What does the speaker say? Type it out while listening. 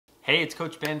Hey, it's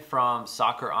Coach Ben from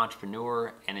Soccer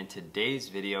Entrepreneur, and in today's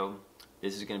video,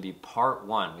 this is going to be part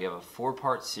one. We have a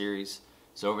 4-part series.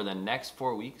 So over the next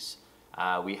 4 weeks,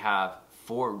 we have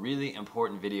 4 really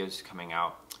important videos coming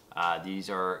out. These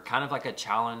are kind of like a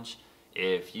challenge.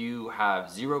 If you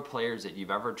have 0 players that you've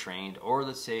ever trained, or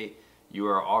let's say you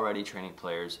are already training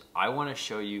players, I want to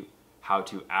show you how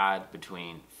to add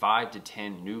between 5 to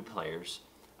 10 new players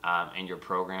in your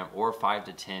program, or 5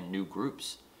 to 10 new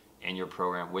groups in your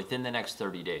program within the next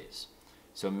 30 days.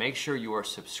 So make sure you are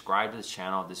subscribed to this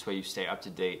channel. This way you stay up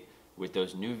to date with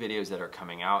those new videos that are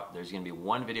coming out. There's going to be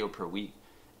 1 video per week,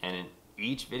 and in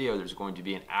each video there's going to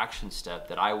be an action step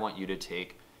that I want you to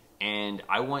take, and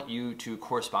I want you to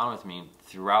correspond with me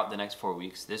throughout the next 4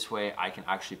 weeks. This way I can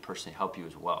actually personally help you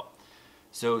as well.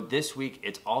 So this week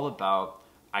it's all about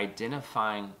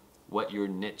identifying what your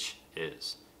niche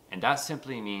is, and that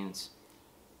simply means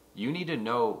you need to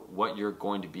know what you're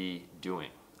going to be doing.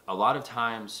 A lot of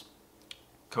times,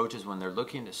 coaches, when they're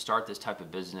looking to start this type of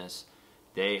business,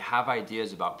 they have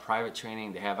ideas about private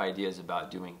training, they have ideas about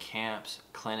doing camps,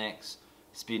 clinics,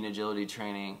 speed and agility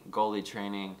training, goalie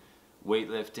training,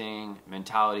 weightlifting,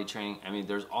 mentality training. I mean,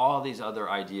 there's all these other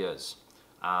ideas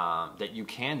that you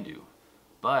can do,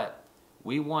 but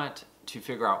we want to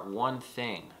figure out one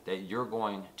thing that you're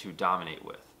going to dominate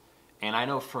with. And I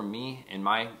know for me, in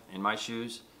my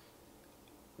shoes,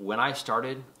 when I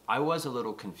started, I was a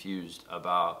little confused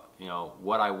about,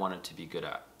 what I wanted to be good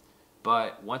at.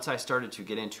 But once I started to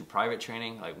get into private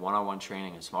training, like one-on-one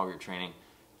training and small group training,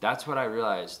 that's what I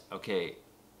realized, okay,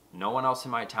 no one else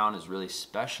in my town is really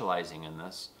specializing in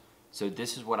this. So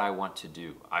this is what I want to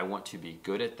do. I want to be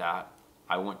good at that.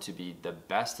 I want to be the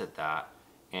best at that.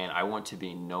 And I want to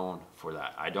be known for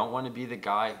that. I don't want to be the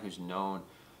guy who's known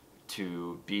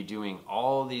to be doing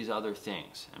all these other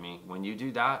things. I mean, when you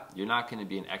do that, you're not going to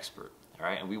be an expert, all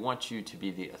right? And we want you to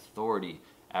be the authority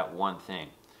at one thing.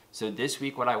 So this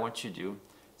week, what I want you to do,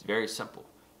 it's very simple.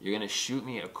 You're going to shoot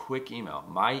me a quick email.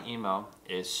 My email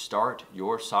is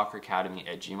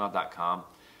startyoursocceracademy@gmail.com.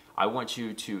 I want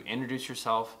you to introduce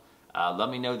yourself. Let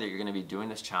me know that you're going to be doing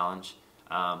this challenge.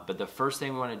 But the first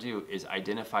thing we want to do is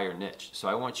identify your niche. So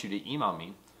I want you to email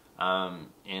me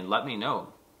and let me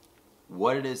know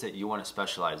what it is that you want to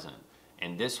specialize in.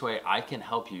 And this way I can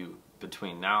help you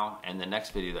between now and the next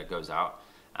video that goes out.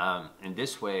 And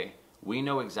this way we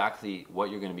know exactly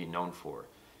what you're going to be known for.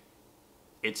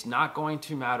 It's not going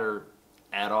to matter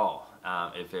at all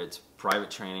if it's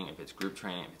private training, if it's group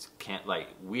training, if it's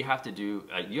you have to do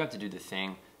the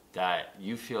thing that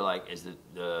you feel like is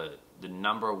the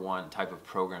 #1 type of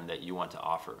program that you want to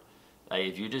offer. Like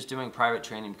if you're just doing private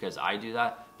training because I do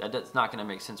that, that's not going to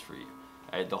make sense for you.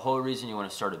 The whole reason you want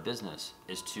to start a business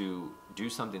is to do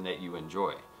something that you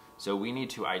enjoy. So we need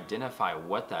to identify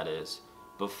what that is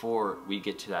before we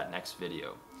get to that next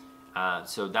video.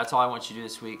 So that's all I want you to do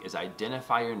this week is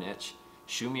identify your niche.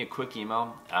 Shoot me a quick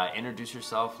email, introduce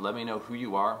yourself, let me know who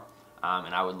you are,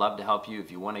 and I would love to help you.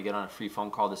 If you want to get on a free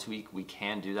phone call this week, we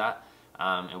can do that,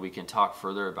 and we can talk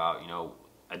further about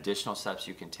additional steps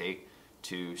you can take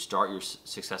to start your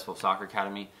successful soccer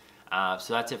academy. So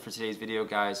that's it for today's video,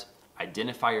 guys.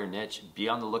 Identify your niche. Be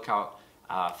on the lookout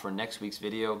for next week's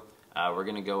video. We're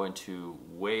going to go into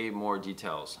way more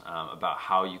details about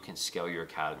how you can scale your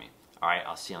academy. All right,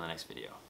 I'll see you on the next video.